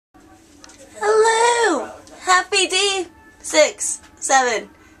6, 7,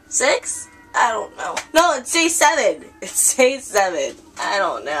 6? I don't know. No, it's day 7. It's day 7. I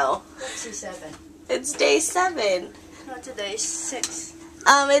don't know. What's day 7? It's day 7. No, today is 6.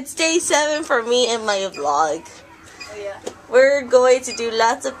 It's day 7 for me and my vlog. Oh yeah. We're going to do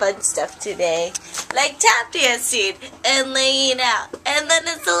lots of fun stuff today. Like tap dancing and laying out. And then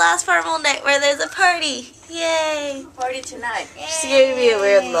it's the last formal night where there's a party. Yay! Party tonight. She's giving me a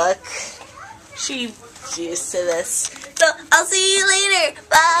weird look. She's used to this. So, I'll see you later.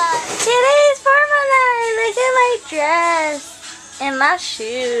 Bye! Today's formal night. Look at my dress. And my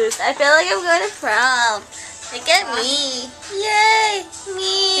shoes. I feel like I'm going to prom. Look at me. Yay!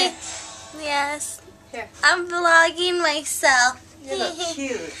 Me. Yes. Here. I'm vlogging myself. You look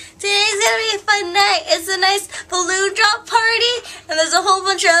cute. Today's gonna be a fun night. It's a nice balloon drop party, and there's a whole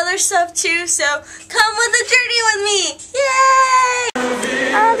bunch of other stuff too, so come with the journey with me. Yay!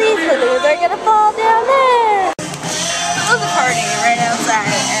 All these balloons are gonna fall down there. It was a party right outside,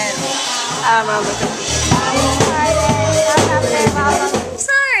 and I'm on the computer.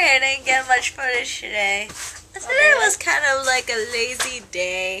 Sorry I didn't get much footage today. Today was kind of like a lazy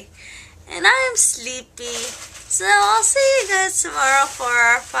day, and I'm sleepy. So I'll see you guys tomorrow for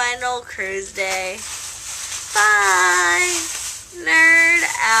our final cruise day. Bye. Nerd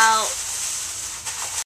out.